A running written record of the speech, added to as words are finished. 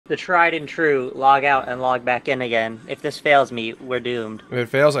The tried and true log out and log back in again. If this fails me, we're doomed. If it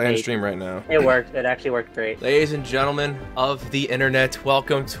fails, I end stream right now. It worked. It actually worked great. Ladies and gentlemen of the internet,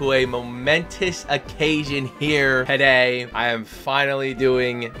 welcome to a momentous occasion here today. I am finally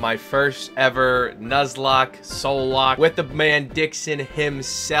doing my first ever NUZLOCKE SoulLocke with the man Dixon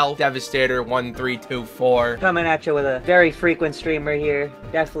himself, Devastator1324. Coming at you with a very frequent streamer here.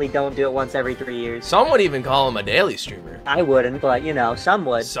 Definitely don't do it once every 3 years. Some would even call him a daily streamer. I wouldn't, but you know, some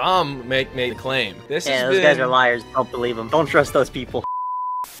would. Some make the claim. Those guys are liars. Don't believe them. Don't trust those people.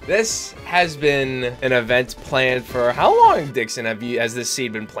 This has been an event planned for how long, Dixon? Has this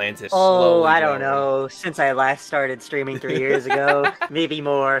seed been planted? Oh, I don't know. Since I last started streaming 3 years ago, maybe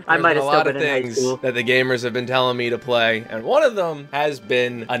more. I might have still been in high school. That the gamers have been telling me to play, and one of them has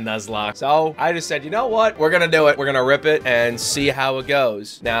been a NUZLOCKE. So I just said, you know what? We're gonna do it. We're gonna rip it and see how it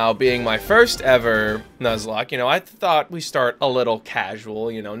goes. Now, being my first ever NUZLOCKE, you know, I thought we start a little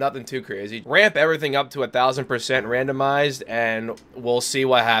casual. You know, nothing too crazy. Ramp everything up to 1000% randomized, and we'll see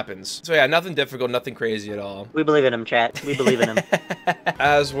what happens. So yeah, nothing difficult, nothing crazy at all. We believe in him, chat. We believe in him.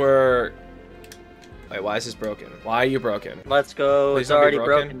 As we're... Wait, why is this broken? Why are you broken? Let's go. Please it's already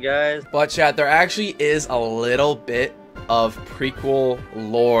broken, guys. But chat, there actually is a little bit of prequel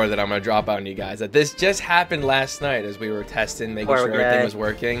lore that I'm gonna drop on you guys. That this just happened last night as we were testing, making sure everything was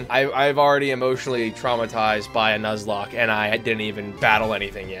working. I've already emotionally traumatized by a NUZLOCKE, and I didn't even battle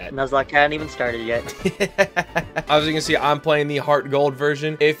anything yet. NUZLOCKE hadn't even started yet. As you can see, I'm playing the HeartGold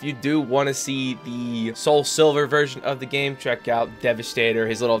version. If you do want to see the SoulSilver version of the game, check out Devastator.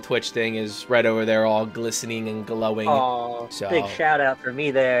 His little Twitch thing is right over there, all glistening and glowing. Oh, so big shout out for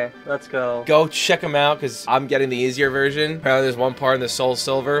me there. Let's go. Go check him out, because I'm getting the easier version. Apparently there's one part in the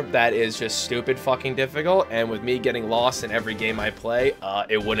SoulSilver that is just stupid fucking difficult, and with me getting lost in every game I play,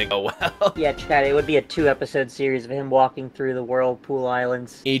 it wouldn't go well. Yeah, chat, it would be a 2-episode series of him walking through the Whirlpool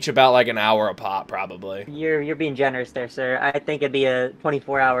Islands. Each about like an hour a pop, probably. You're being generous there, sir. I think it'd be a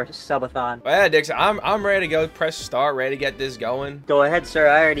 24-hour subathon. Well, yeah, Dixon, I'm ready to go. Press start, ready to get this going. Go ahead, sir.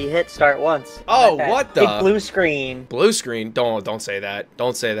 I already hit start once. Oh, what the? Big blue screen. Blue screen? Don't say that.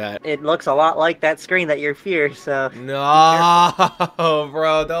 Don't say that. It looks a lot like that screen that you're fearing, so... No,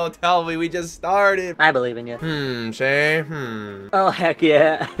 bro, don't tell me we just started. I believe in you. Shay? Oh, heck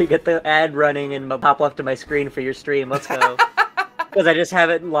yeah. You get the ad running and pop left to my screen for your stream. Let's go. Because I just have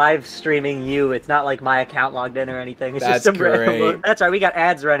it live streaming you. It's not like my account logged in or anything. It's That's just great. That's right. We got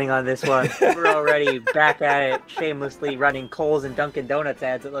ads running on this one. We're already back at it, shamelessly running Kohl's and Dunkin' Donuts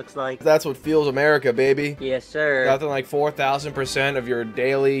ads, it looks like. That's what fuels America, baby. Yes, sir. Nothing like 4,000% of your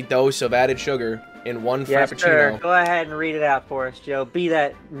daily dose of added sugar in one yes, frappuccino. Sir. Go ahead and read it out for us, Joe. Be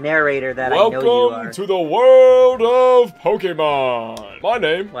that narrator that I know you are. Welcome to the world of Pokemon. My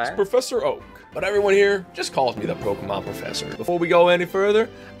name is Professor Oak, but everyone here just calls me the Pokemon Professor. Before we go any further,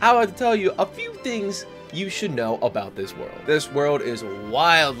 I would like to tell you a few things you should know about this world. This world is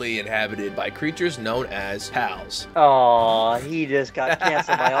wildly inhabited by creatures known as pals. Oh, he just got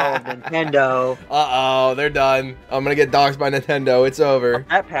canceled by all of Nintendo. Uh-oh, they're done. I'm gonna get doxxed by Nintendo. It's over.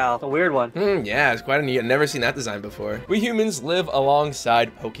 That pal, a weird one. Yeah, it's quite a neat. I've never seen that design before. We humans live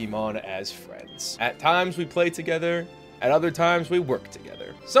alongside Pokemon as friends. At times we play together, at other times we work together.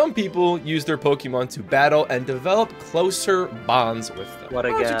 Some people use their Pokemon to battle and develop closer bonds with them. What a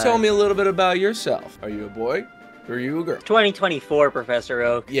guy. Why don't you tell me a little bit about yourself? Are you a boy? Or are you a girl? 2024, Professor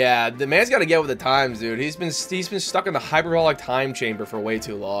Oak. Yeah, the man's got to get with the times, dude. He's been stuck in the hyperbolic time chamber for way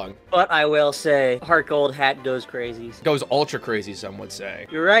too long. But I will say, HeartGold hat goes crazy. Goes ultra crazy, some would say.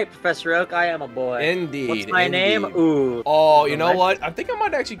 You're right, Professor Oak. I am a boy. Indeed. What's my name? Ooh. Oh, you know what? I think I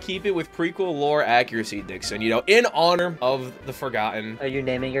might actually keep it with prequel lore accuracy, Dixon. You know, in honor of the Forgotten. Are you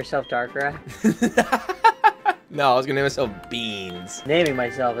naming yourself Darkrai? No, I was gonna name myself Beans. Naming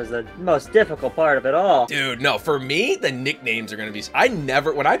myself is the most difficult part of it all. Dude, no, for me, the nicknames are gonna be...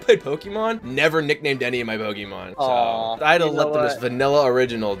 when I played Pokemon, never nicknamed any of my Pokemon. Aww, so I had to let them as vanilla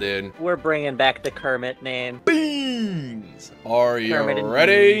original, dude. We're bringing back the Kermit name. Beans! Are you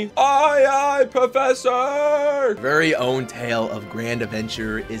ready? Aye, aye, Professor! Very own tale of grand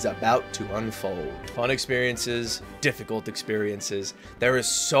adventure is about to unfold. Fun experiences, difficult experiences. There is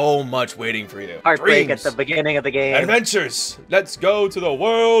so much waiting for you. Heartbreak at the beginning of the game. Adventures! Let's go to the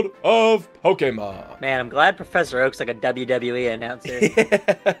world of Pokemon. Man, I'm glad Professor Oak's like a WWE announcer.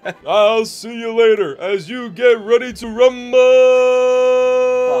 I'll see you later as you get ready to rumble.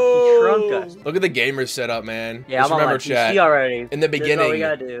 He shrunk us. Look at the gamer setup, man. Yeah, just I'm remember, on chat. PC already. In the beginning, we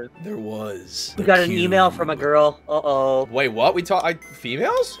gotta do. There was. We got an email from a girl. Uh-oh. Wait, what? We talk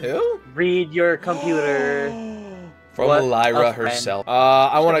females? Who? Read your computer. From What? Lyra Oh, herself.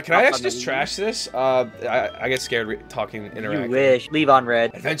 man. Can I actually just trash this? I get scared talking, interacting. You wish. Leave on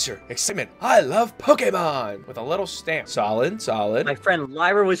red. Adventure, excitement. I love Pokemon with a little stamp. Solid, solid. My friend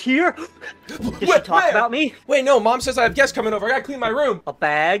Lyra was here. Did she Wait, talk wait. about me? Wait, no, Mom says I have guests coming over. I gotta clean my room. A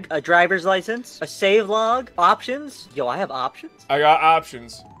bag, a driver's license, a save log, options. Yo, I have options. I got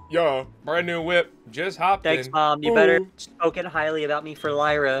options. Yo, brand new whip. Just hopped Thanks, in. Mom. You better spoken highly about me for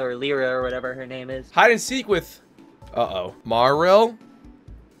Lyra or Lyra or whatever her name is. Hide and seek with... Uh-oh. Maril?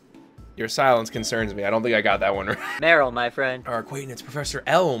 Your silence concerns me. I don't think I got that one right. Meryl, my friend. Our acquaintance, Professor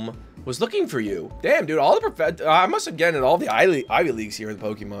Elm, was looking for you. Damn, dude, all the I must have gotten all the Ivy Leagues here in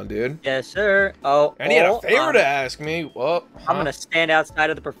Pokemon, dude. Yes, sir. Oh, And he had a favor to ask me. Well, I'm gonna stand outside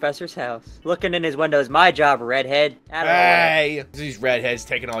of the professor's house. Looking in his window is my job, redhead. I don't know Hey, these redheads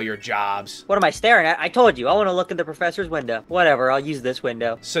taking all your jobs. what am I staring at? I told you, I want to look in the professor's window. Whatever, I'll use this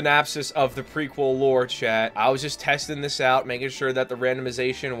window. Synopsis of the prequel lore, chat. I was just testing this out, making sure that the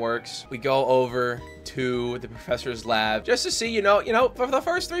randomization works. We go over to the professor's lab just to see, you know, for the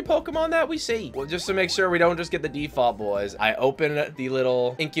first 3 Pokemon that we see. Well, just to make sure we don't just get the default boys. I open the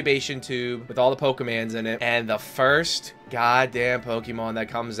little incubation tube with all the Pokemons in it, and the first goddamn Pokemon that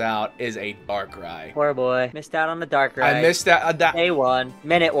comes out is a Darkrai. Poor boy. Missed out on the Darkrai. I missed that. Day 1.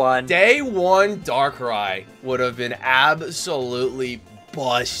 Minute 1. Day 1 Darkrai would have been absolutely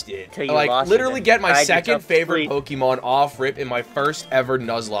busted. Till you Like, lost literally it. get my Cried second yourself to favorite sleep. Pokemon off rip in my first ever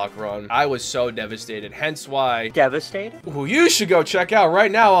Nuzlocke run. I was so devastated. Hence why, Devastated? who you should go check out right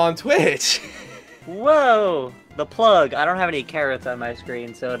now on Twitch. Whoa! The plug. I don't have any carrots on my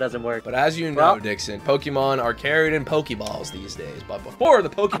screen, so it doesn't work. But as you know, Well- Dixon, Pokemon are carried in Pokeballs these days. But before the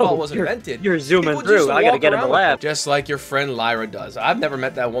Pokeball was invented, You're zooming people used through. to I gotta walk get in the around with lab. them, just like your friend Lyra does. I've never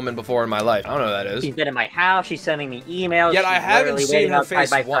met that woman before in my life. I don't know who that is. She's been in my house. She's sending me emails. Yet I she's haven't literally seen waiting her outside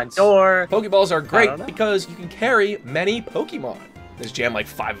face my front once. door. Pokeballs are I great don't know. because you can carry many Pokemon. Just jam like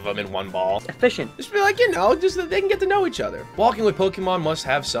 5 of them in one ball. Efficient. Just be like, just that they can get to know each other. Walking with Pokemon must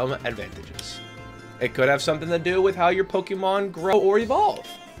have some advantages. It could have something to do with how your Pokemon grow or evolve.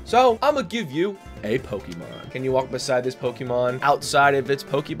 So, I'm gonna give you a Pokemon. Can you walk beside this Pokemon outside of its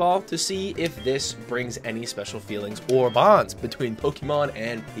Pokeball to see if this brings any special feelings or bonds between Pokemon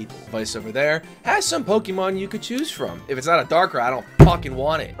and people? Vice over there has some Pokemon you could choose from. If it's not a Darkrai, I don't fucking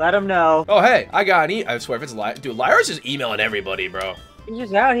want it. Let him know. Oh, hey, I got an I swear, if it's dude, Lyra's just emailing everybody, bro. She's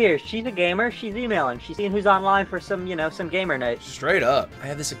just out here. She's a gamer. She's emailing. She's seeing who's online for some, some gamer night. Straight up. I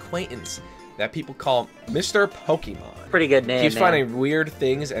have this acquaintance that people call Mr. Pokemon. Pretty good name, Keeps man. finding weird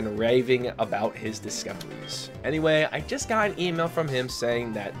things and raving about his discoveries. Anyway, I just got an email from him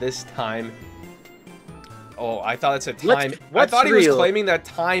saying that this time... Oh, I thought it said time. I thought he was claiming that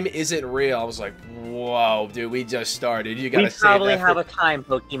time isn't real. I was like, whoa, dude, we just started. You gotta We say probably that. have a time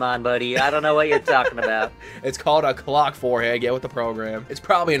Pokemon, buddy. I don't know what you're talking about. It's called a clock forehead. Get with the program. It's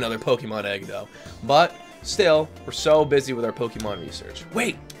probably another Pokemon egg, though. But still, we're so busy with our Pokemon research.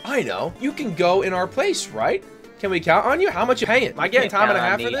 Wait, I know. You can go in our place, right? Can we count on you? How much you paying? Am I getting time and a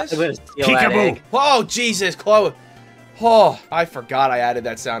half for this? I'm gonna steal that Peekaboo! egg. Oh, Jesus, Chloe. Oh, I forgot I added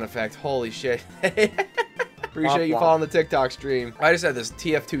that sound effect. Holy shit. Appreciate you following the TikTok stream. I just had this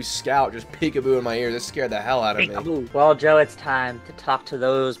TF2 Scout just peekaboo in my ears. It scared the hell out of me. Peekaboo. Well, Joe, it's time to talk to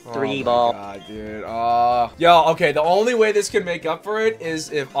those 3 balls. Oh my god, dude. Yo, okay, the only way this can make up for it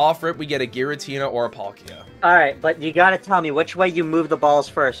is if off-rip we get a Giratina or a Palkia. Alright, but you gotta tell me which way you move the balls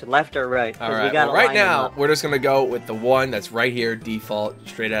first, left or right. 'cause Alright, we gotta well, right line them now, up. we're just gonna go with the one that's right here, default,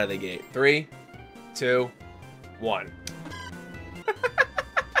 straight out of the gate. 3, 2, 1.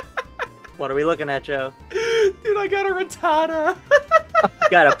 What are we looking at, Joe? Dude, I got a Rattata.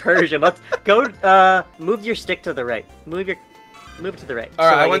 Got a Persian. Let's go, move your stick to the right. Move to the right.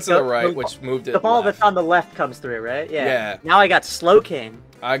 Alright, I like, went to the right, which moved it the ball left. that's on the left comes through, right? Yeah. Yeah. Now I got Slowking.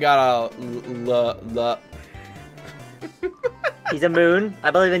 I got a He's a moon. I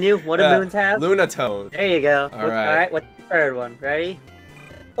believe in you. What do moons have? Lunatone. There you go. Alright. Alright, what's the third one? Ready?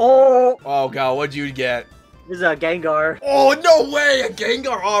 Oh! Oh god, what'd you get? This is a Gengar. Oh, no way! A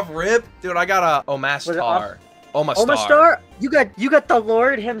Gengar off rip? Dude, I got a Omastar. Omastar. Omastar? You got the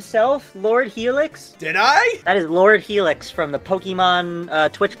Lord himself, Lord Helix? Did I? That is Lord Helix from the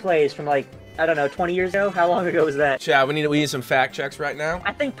Pokemon Twitch plays from like, I don't know, 20 years ago? How long ago was that? Chad, we need some fact checks right now.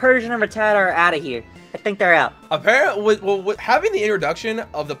 I think Persian and Rattata are out of here. I think they're out. Apparently, with having the introduction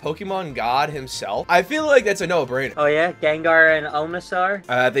of the Pokemon God himself, I feel like that's a no-brainer. Oh yeah? Gengar and Omastar?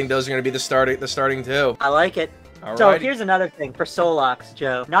 I think those are going to be the starting two. I like it. Alrighty. So here's another thing for SoulLocks,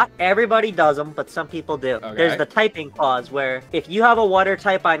 Joe. Not everybody does them, but some people do. Okay. There's the typing clause where if you have a water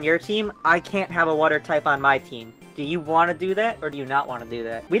type on your team, I can't have a water type on my team. Do you want to do that, or do you not want to do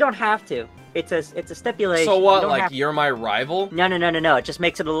that? We don't have to. It's a stipulation. So what, like, you're my rival? No. It just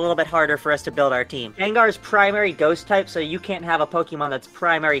makes it a little bit harder for us to build our team. Gengar is primary ghost type, so you can't have a Pokemon that's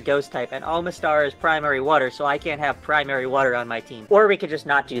primary ghost type, and Omastar is primary water, so I can't have primary water on my team. Or we could just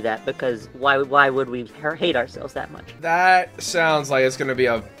not do that, because why would we hate ourselves that much? That sounds like it's gonna be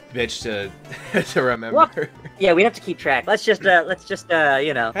a bitch to remember. What? Yeah, we have to keep track. Let's just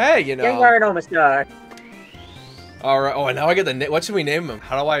you know. Hey, you know. Gengar and Omastar. Alright, oh, and now I get the what should we name him?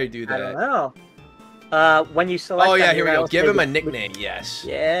 How do I do that? I don't know. When you select. Oh yeah, here we go. Give him a nickname. Yes.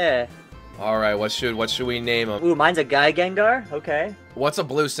 Yeah. All right. What should we name him? Ooh, mine's a Guy Gengar. Okay. What's a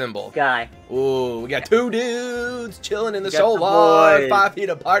blue symbol? Guy. Ooh, we got two dudes chilling in the SoulSilver 5 feet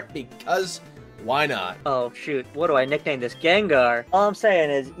apart because why not? Oh shoot, what do I nickname this Gengar? All I'm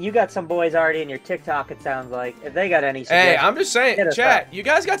saying is, you got some boys already in your TikTok, it sounds like. If they got any suggestions, hey, I'm just saying, chat, you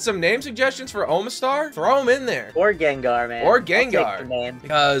guys got some name suggestions for Omastar? Throw them in there. Or Gengar, man. Or Gengar.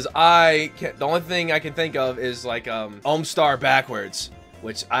 Because the only thing I can think of is like Omastar backwards,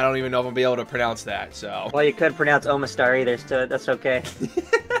 which I don't even know if I'll be able to pronounce that, so. Well, you could pronounce Omastar either, so that's okay.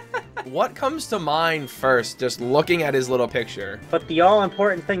 What comes to mind first, just looking at his little picture? But the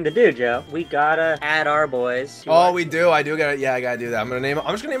all-important thing to do, Joe, we gotta add our boys. Oh, we do. I gotta do that. I'm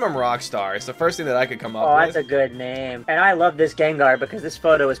just gonna name him Rockstar. It's the first thing that I could come up with. Oh, that's a good name. And I love this Gengar because this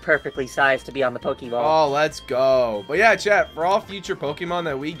photo is perfectly sized to be on the Pokeball. Oh, let's go. But yeah, chat, for all future Pokemon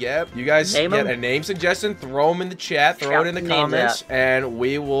that we get, you guys get a name suggestion, throw them in the chat, throw it in the comments, and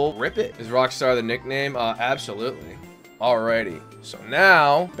we will rip it. Is Rockstar the nickname? Absolutely. Alrighty. So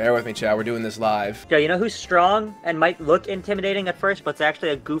now, bear with me, chat. We're doing this live. Yo, you know who's strong and might look intimidating at first, but it's actually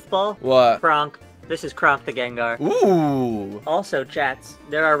a goofball? What? Kronk. This is Kronk the Gengar. Ooh. Also, chats,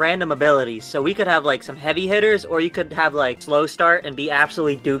 there are random abilities. So we could have, like, some heavy hitters, or you could have, like, slow start and be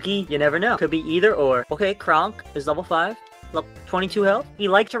absolutely dookie. You never know. Could be either or. Okay, Kronk is level 5. 22 health. He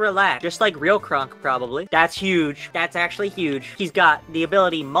likes to relax, just like real Kronk, probably. That's huge. That's actually huge. He's got the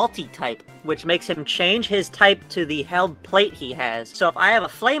ability multi-type, which makes him change his type to the held plate he has. So if I have a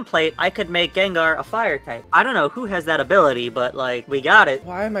flame plate, I could make Gengar a fire type. I don't know who has that ability, but, like, we got it.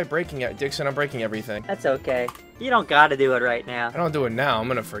 Why am I breaking it? Dixon, I'm breaking everything. That's okay. You don't gotta do it right now. I don't do it now. I'm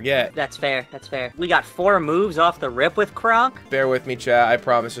gonna forget. That's fair. That's fair. We got 4 moves off the rip with Kronk. Bear with me, chat. I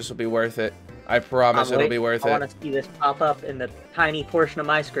promise this will be worth it. I promise it'll be worth it. I want to see this pop up in the tiny portion of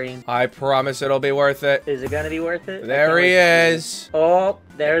my screen. I promise it'll be worth it. Is it gonna be worth it? There he is. Oh,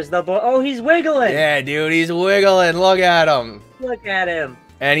 there's the boy. Oh, he's wiggling. Yeah, dude, he's wiggling. Look at him. Look at him.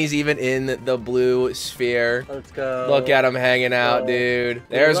 And he's even in the blue sphere. Let's go. Look at him hanging out, dude.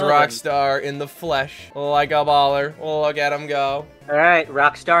 There's Rockstar in the flesh. Like a baller. Look at him go. Alright,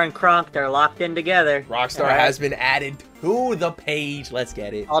 Rockstar and Kronk, they're locked in together. Rockstar has been added to the page. Let's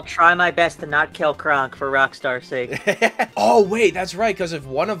get it. I'll try my best to not kill Kronk for Rockstar's sake. Oh, wait, that's right, because if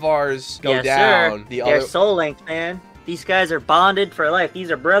one of ours go down, the other... They're soul linked, man. These guys are bonded for life. These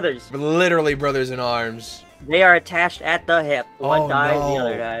are brothers. Literally brothers in arms. They are attached at the hip. One dies, the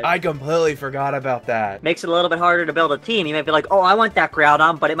other dies. I completely forgot about that. Makes it a little bit harder to build a team. You might be like, oh, I want that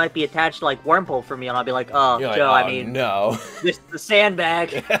Groudon, but it might be attached to, like, Wurmple for me, and I'll be like, oh, Joe, I mean... no. This is the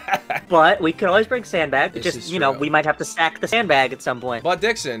sandbag. But we could always bring sandbag. Just, you know, we might have to sack the sandbag at some point. But,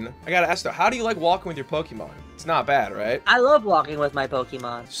 Dixon, I gotta ask though, how do you like walking with your Pokemon? It's not bad, right? I love walking with my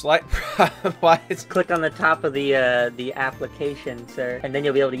Pokemon. Why? Click on the top of the application, sir, and then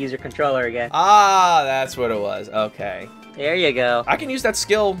you'll be able to use your controller again. Ah, that's what it was. Okay. There you go. I can use that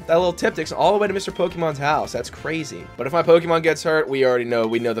skill, that little tip, Dixon, all the way to Mr. Pokemon's house. That's crazy. But if my Pokemon gets hurt, we already know.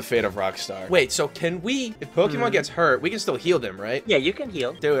 We know the fate of Rockstar. Wait, so can we, if Pokemon gets hurt, we can still heal them, right? Yeah, you can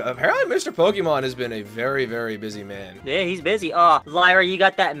heal. Dude, apparently Mr. Pokemon has been a very, very busy man. Yeah, he's busy. Oh, Lyra, you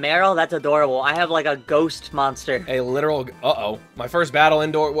got that Meryl? That's adorable. I have like a ghost monster. A literal, uh-oh. My first battle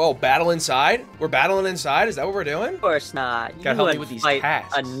indoor, whoa, battle inside? We're battling inside? Is that what we're doing? Of course not. Gotta help me with these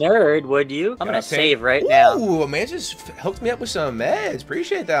tasks. A nerd, would you? I'm gonna save right now. Ooh, man just hooked me up with some meds.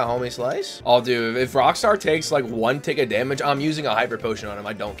 Appreciate that, homie Slice. I'll do. If Rockstar takes like 1 tick of damage, I'm using a hyper potion on him.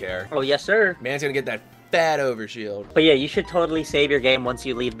 I don't care. Oh, yes, sir. Man's gonna get that fat overshield. But yeah, you should totally save your game once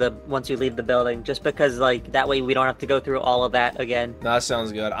you leave the building, just because like that way we don't have to go through all of that again. That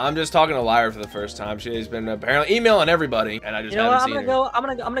sounds good. I'm just talking to Lyra for the first time. She's been apparently emailing everybody, and I just haven't seen her. I'm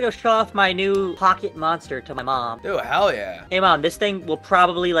gonna go show off my new pocket monster to my mom. Dude, hell yeah. Hey mom, this thing will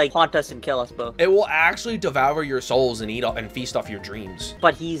probably like haunt us and kill us both. It will actually devour your souls and eat and feast off your dreams.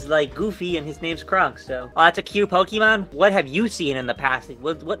 But he's like goofy and his name's Kronk, so. Oh, that's a cute Pokemon? What have you seen in the past?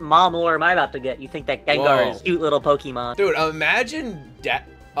 What mom lore am I about to get? You think that Gengar is a cute little Pokemon? Dude, imagine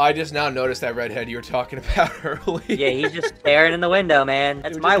I just now noticed that redhead you were talking about earlier. Yeah, he's just staring in the window, man.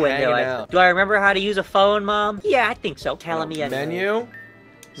 That's Dude, my just window. hanging out. Do I remember how to use a phone, Mom? Yeah, I think so. Telling me anyway. Menu.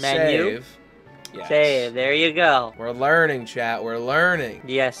 Menu. Save. Yes. Save. There you go. We're learning, chat. We're learning.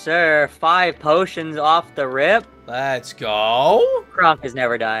 Yes, sir. 5 potions off the rip. Let's go. Kronk is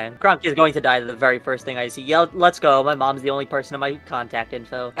never dying. Kronk is going to die the very first thing I see. Yeah, let's go. My mom's the only person in my contact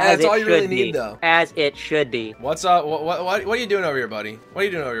info. As that's all you really need, though. As it should be. What's up? What are you doing over here, buddy? What are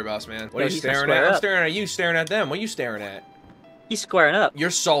you doing over here, boss man? What are you staring at? I'm staring at you, staring at them. What are you staring at? He's squaring up. You're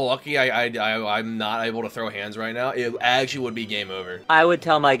so lucky I'm not able to throw hands right now. It actually would be game over. I would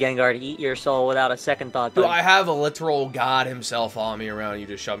tell my Gengar to eat your soul without a second thought. Dude, I have a literal god himself following me around. You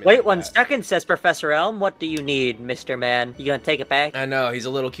just shove me. Wait 1 second, says Professor Elm. What do you need, Mr. Man? You gonna take it back? I know, he's a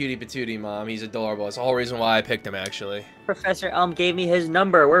little cutie patootie, Mom. He's adorable. It's the whole reason why I picked him, actually. Professor Elm gave me his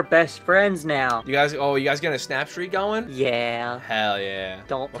number. We're best friends now. You guys getting a snap streak going? Yeah. Hell yeah.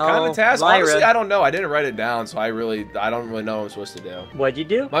 Don't what kind of task? Lyra. Honestly, I don't know. I didn't write it down, so I don't really know what I'm supposed to do. What'd you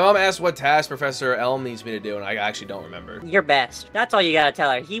do? My mom asked what task Professor Elm needs me to do, and I actually don't remember. Your best. That's all you gotta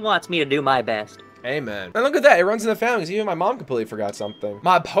tell her. He wants me to do my best. Amen. And look at that, it runs in the family, 'cause even my mom completely forgot something.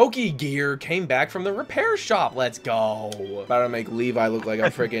 My Poke gear came back from the repair shop. Let's go. About to make Levi look like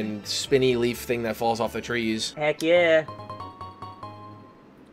a freaking spinny leaf thing that falls off the trees. Heck yeah.